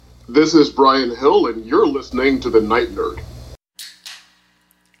This is Brian Hill, and you're listening to The Night Nerd.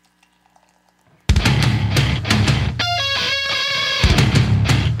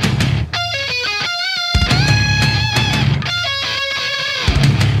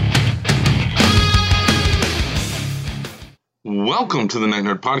 Welcome to the Night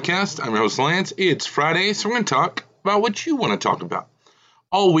Nerd Podcast. I'm your host, Lance. It's Friday, so we're going to talk about what you want to talk about.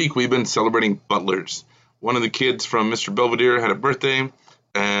 All week, we've been celebrating Butlers. One of the kids from Mr. Belvedere had a birthday,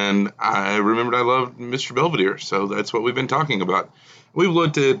 and I remembered I loved Mr. Belvedere, so that's what we've been talking about. We've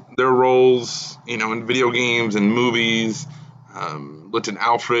looked at their roles, in video games and movies, looked at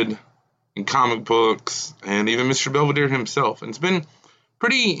Alfred in comic books, and even Mr. Belvedere himself. And it's been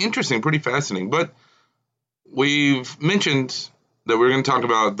pretty interesting, pretty fascinating, but we've mentioned that we're going to talk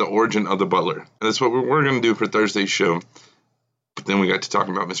about the origin of the Butler. And that's what we're going to do for Thursday's show. But then we got to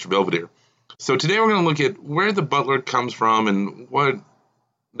talking about Mr. Belvedere. So today we're going to look at where the Butler comes from and what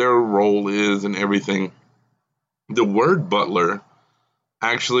their role is and everything. The word Butler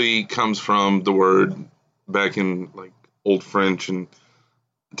actually comes from the word back in like Old French and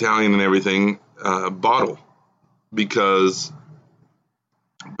Italian and everything, bottle. Because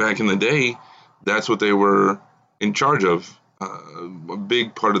back in the day, that's what they were in charge of. A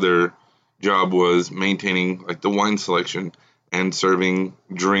big part of their job was maintaining like the wine selection and serving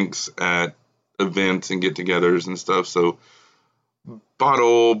drinks at events and get-togethers and stuff. So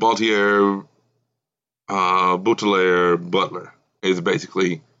bottle, Baltier, Butler, Butler is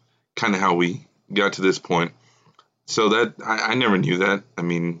basically kind of how we got to this point. So that I never knew that. I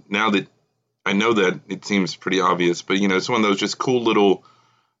mean, now that I know that, it seems pretty obvious. But it's one of those just cool little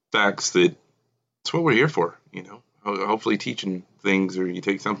facts that it's what we're here for. Hopefully teaching things or you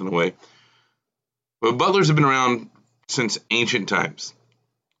take something away. But butlers have been around since ancient times.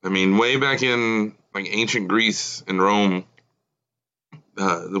 I mean, way back in like ancient Greece and Rome,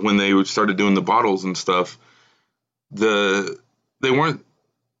 when they started doing the bottles and stuff, they weren't,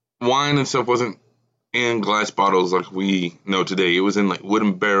 wine and stuff wasn't in glass bottles like we know today. It was in like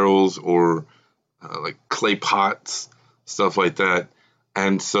wooden barrels or like clay pots, stuff like that.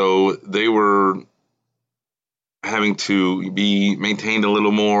 And so they were having to be maintained a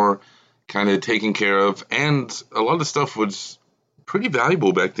little more, kind of taken care of, and a lot of stuff was pretty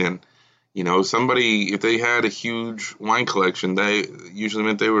valuable back then. Somebody, if they had a huge wine collection, they usually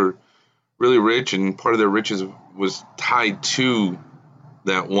meant they were really rich, and part of their riches was tied to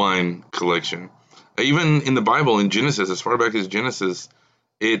that wine collection. Even in the Bible, in Genesis, as far back as Genesis,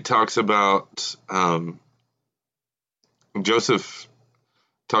 it talks about, Joseph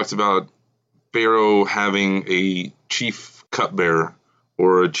talks about Pharaoh having a chief cupbearer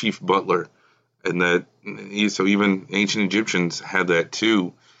or a chief butler, and that so even ancient Egyptians had that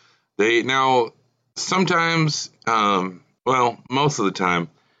too. They now sometimes, most of the time,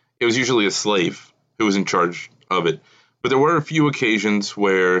 it was usually a slave who was in charge of it. But there were a few occasions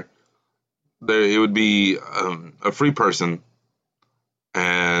where it would be a free person,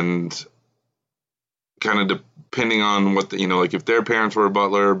 and kind of depending on what like if their parents were a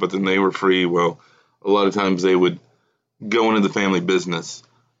butler, but then they were free, well, a lot of times they would go into the family business,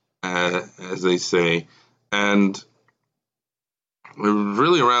 as they say. And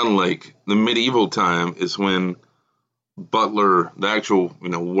really around like the medieval time is when butler, the actual,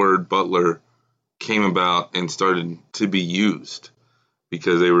 word butler came about and started to be used,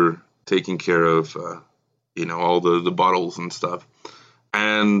 because they were taking care of, all the bottles and stuff.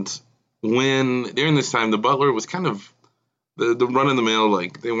 And during this time, the butler was kind of the run of the mill,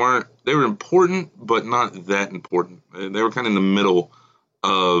 like they were important, but not that important. They were kind of in the middle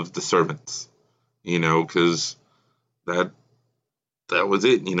of the servants, because that was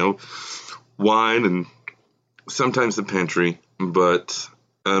it, wine and sometimes the pantry. But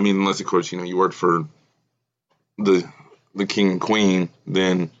I mean, unless of course, you worked for the king and queen,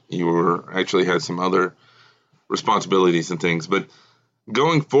 then you were actually had some other responsibilities and things. But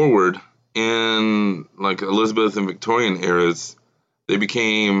going forward, in like Elizabeth and Victorian eras, they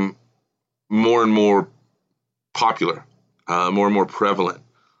became more and more popular, more and more prevalent.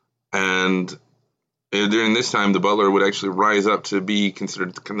 And during this time, the butler would actually rise up to be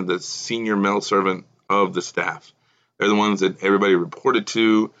considered kind of the senior male servant of the staff. They're the ones that everybody reported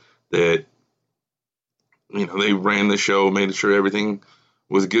to, that, they ran the show, made sure everything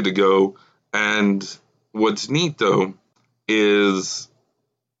was good to go. And what's neat, though, is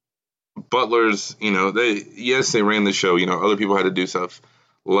butlers, they ran the show, other people had to do stuff.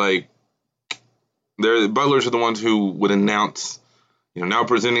 Like, the butlers are the ones who would announce, now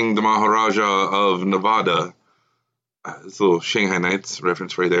presenting the Maharaja of Nevada. It's a little Shanghai Nights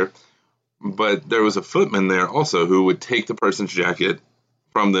reference right there. But there was a footman there also who would take the person's jacket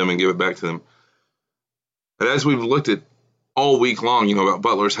from them and give it back to them. And as we've looked at all week long, about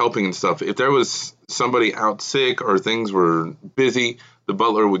butlers helping and stuff, if there was somebody out sick or things were busy, the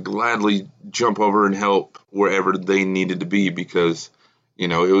butler would gladly jump over and help wherever they needed to be, because, it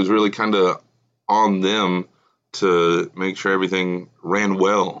was really kind of on them to make sure everything ran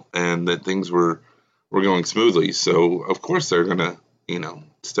well and that things were going smoothly. So, of course, they're going to,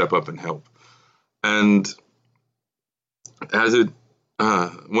 step up and help. And as it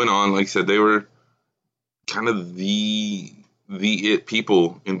went on, like I said, they were kind of the it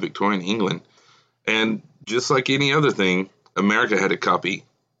people in Victorian England. And just like any other thing, America had to copy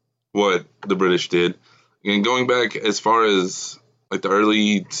what the British did. And going back as far as like the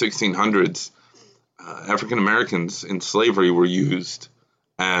early 1600s, African Americans in slavery were used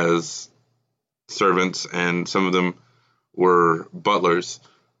as servants, and some of them were butlers.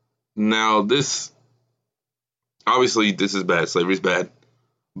 Now, this is bad. Slavery is bad.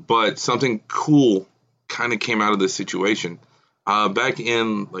 But something cool kind of came out of this situation. Back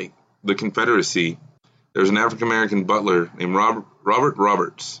in like the Confederacy, there's an African American butler named Robert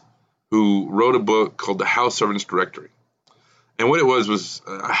Roberts who wrote a book called The House Servants Directory. And what it was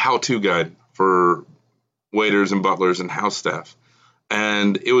a how-to guide for waiters and butlers and house staff.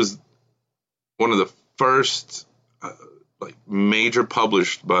 And it was one of the first major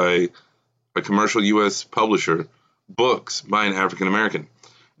published by a commercial U.S. publisher books by an African American.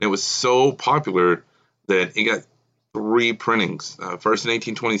 And it was so popular that it got 3 printings, first in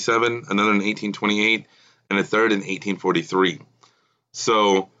 1827, another in 1828, and a third in 1843.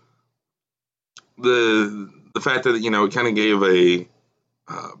 So the fact that, it kind of gave a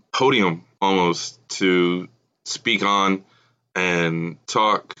podium almost to speak on and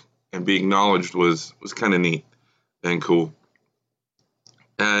talk and be acknowledged was kind of neat and cool.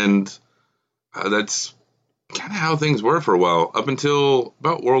 And that's kind of how things were for a while, up until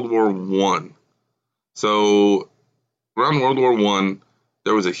about World War I. So around World War I,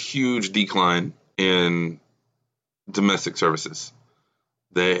 there was a huge decline in domestic services.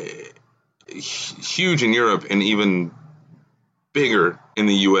 Huge in Europe and even bigger in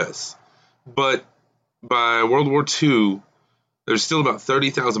the U.S. But by World War II, there's still about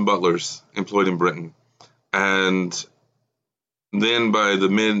 30,000 butlers employed in Britain. And then by the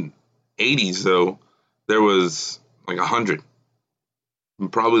mid-'80s, though, there was like 100,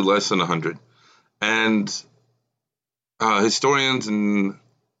 probably less than 100. And historians and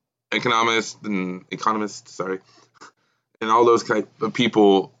economists, and all those type of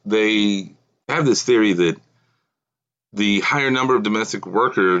people, they have this theory that the higher number of domestic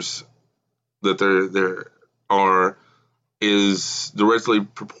workers that there are is directly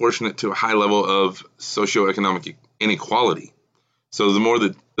proportionate to a high level of socioeconomic inequality. So the more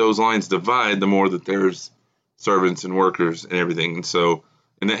that those lines divide, the more that there's servants and workers and everything. And so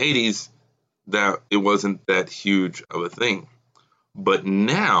in the 80s, that it wasn't that huge of a thing. But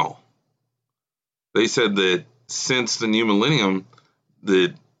now, they said that since the new millennium,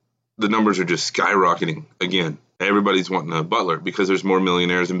 the numbers are just skyrocketing again. Everybody's wanting a butler because there's more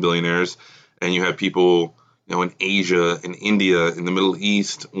millionaires and billionaires, and you have people, in Asia and India, in the Middle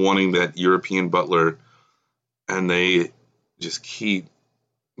East, wanting that European butler, and they just keep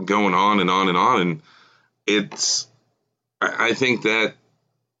going on and on and on. And I think that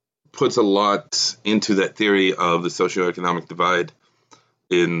puts a lot into that theory of the socioeconomic divide,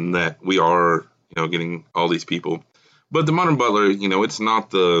 in that we are, getting all these people. But the modern butler, it's not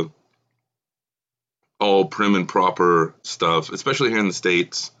the all prim and proper stuff, especially here in the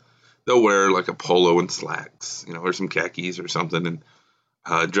States. They'll wear like a polo and slacks, or some khakis or something,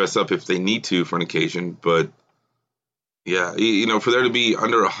 and dress up if they need to for an occasion. But yeah, for there to be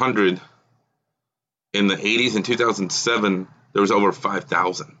under 100 in the 80s and 2007, there was over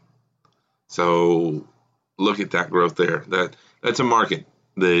 5,000. So look at that growth there. That's a market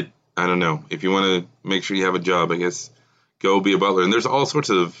that, I don't know, if you want to make sure you have a job, I guess go be a butler. And there's all sorts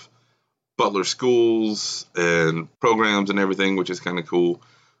of butler schools and programs and everything, which is kind of cool.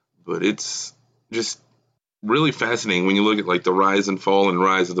 But it's just really fascinating when you look at like the rise and fall and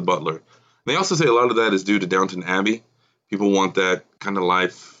rise of the butler. They also say a lot of that is due to Downton Abbey. People want that kind of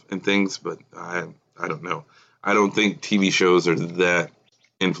life and things, but I don't know. I don't think TV shows are that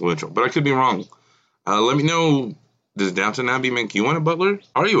influential, but I could be wrong. Let me know, does Downton Abbey make you want a butler?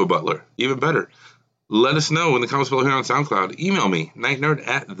 Are you a butler? Even better. Let us know in the comments below here on SoundCloud. Email me,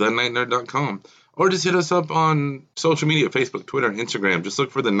 nightnerd@thenightnerd.com. Or just hit us up on social media, Facebook, Twitter, and Instagram. Just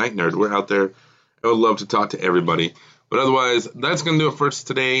look for The Night Nerd. We're out there. I would love to talk to everybody. But otherwise, that's going to do it for us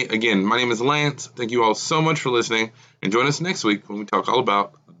today. Again, my name is Lance. Thank you all so much for listening. And join us next week when we talk all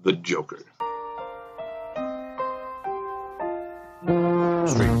about the Joker.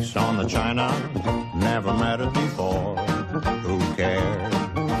 Streaks on the china, never mattered before. Who cared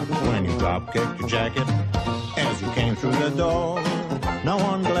when you drop kicked your jacket as you came through the door?